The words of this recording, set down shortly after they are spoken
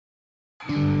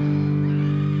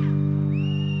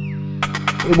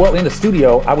Well, in the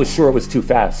studio, I was sure it was too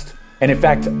fast. And in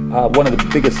fact, one of the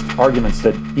biggest arguments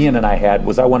that Ian and I had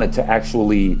was I wanted to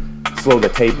actually slow the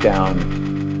tape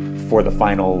down for the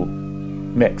final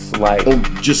mix. Like,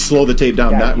 just slow the tape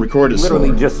down, not record it literally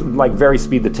slower. Just like very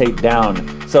speed the tape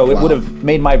down. So it would have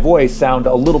made my voice sound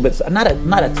a little bit, not a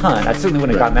ton. I certainly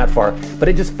wouldn't have gotten that far, but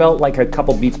it just felt like a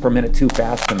couple beats per minute too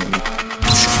fast to me.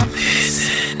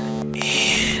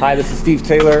 Hi, this is Steve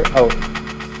Taylor.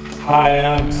 Hi,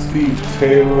 I'm Steve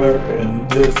Taylor, and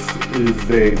this is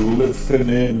a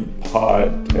Listen-In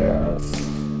podcast.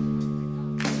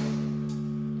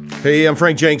 Hey, I'm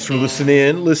Frank Jenks from Listen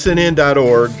In,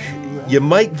 listenin.org. You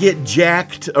might get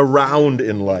jacked around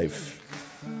in life.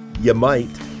 You might.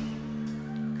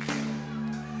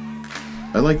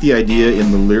 I like the idea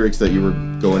in the lyrics that you were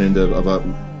going into about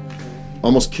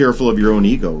almost careful of your own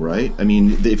ego, right? I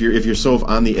mean, if you're so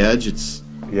on the edge, it's...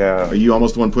 Yeah. Are you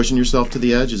almost the one pushing yourself to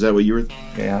the edge? Is that what you were...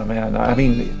 Yeah, man. I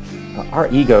mean,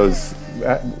 our egos,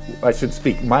 I should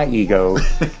speak my ego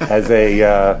as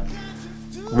a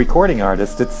recording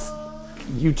artist. It's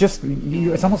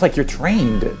almost like you're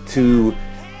trained to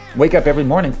wake up every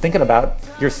morning thinking about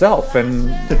yourself and,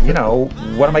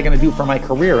 what am I going to do for my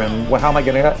career and how am I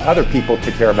going to get other people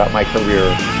to care about my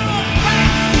career?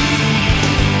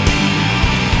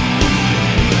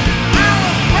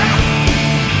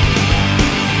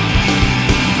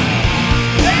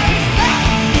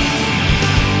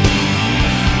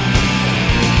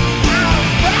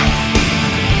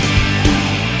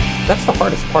 That's the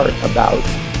hardest part about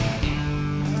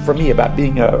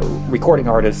being a recording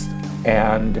artist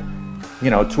and,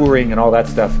 touring and all that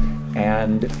stuff,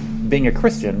 and being a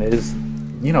Christian is,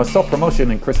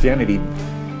 self-promotion and Christianity,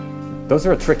 those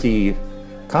are a tricky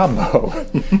combo.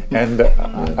 And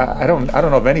I don't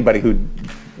know of anybody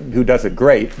who does it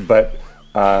great, but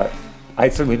I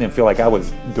certainly didn't feel like I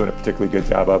was doing a particularly good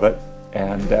job of it.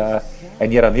 And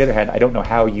yet on the other hand, I don't know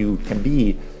how you can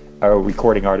be a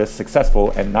recording artist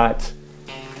successful and not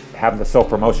have the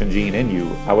self-promotion gene in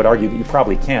you. I would argue that you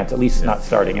probably can't, at least not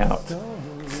starting out.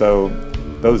 So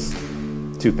those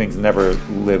two things never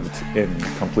lived in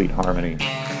complete harmony.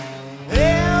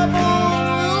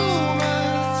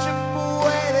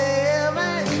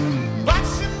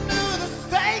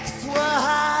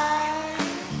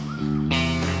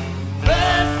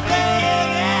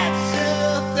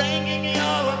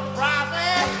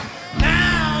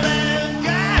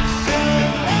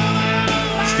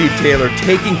 Steve Taylor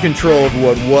taking control of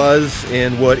what was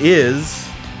and what is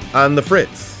On the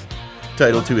Fritz,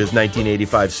 title to his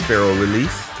 1985 Sparrow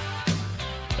release.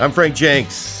 I'm Frank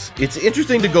Jenks. It's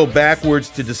interesting to go backwards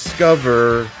to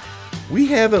discover we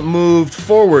haven't moved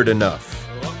forward enough.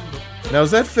 Now,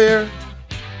 is that fair?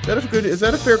 Is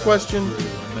that a fair question? Is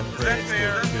that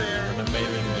fair?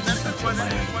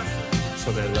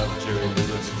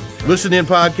 Listen In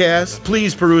podcast.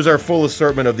 Please peruse our full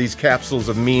assortment of these capsules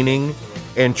of meaning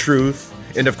and truth,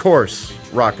 and of course,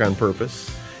 rock on purpose.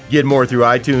 Get more through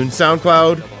iTunes,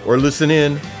 SoundCloud, or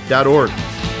listenin.org.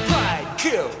 Pride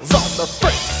kills on the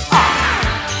Fritz.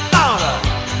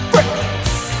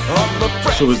 On the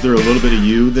Fritz. So was there a little bit of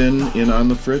you then in On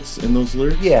the Fritz in those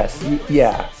lyrics? Yes,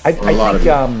 yeah. I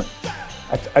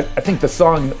think the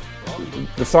song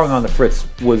On the Fritz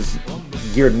was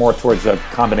geared more towards a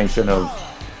combination of,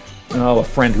 a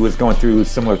friend who was going through a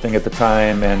similar thing at the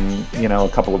time, and a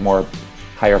couple of more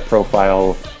higher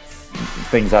profile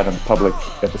things out in public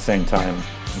at the same time.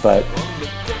 But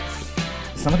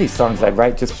some of these songs I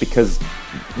write just because,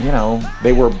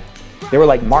 they were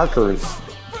like markers.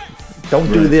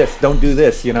 Don't do this, don't do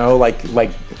this,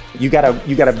 like you got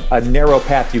a narrow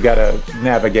path you gotta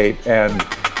navigate, and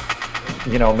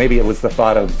maybe it was the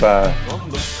thought of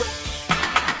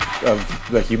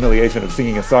the humiliation of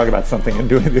singing a song about something and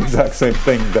doing the exact same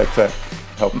thing that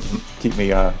helped keep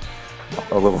me a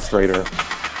little straighter.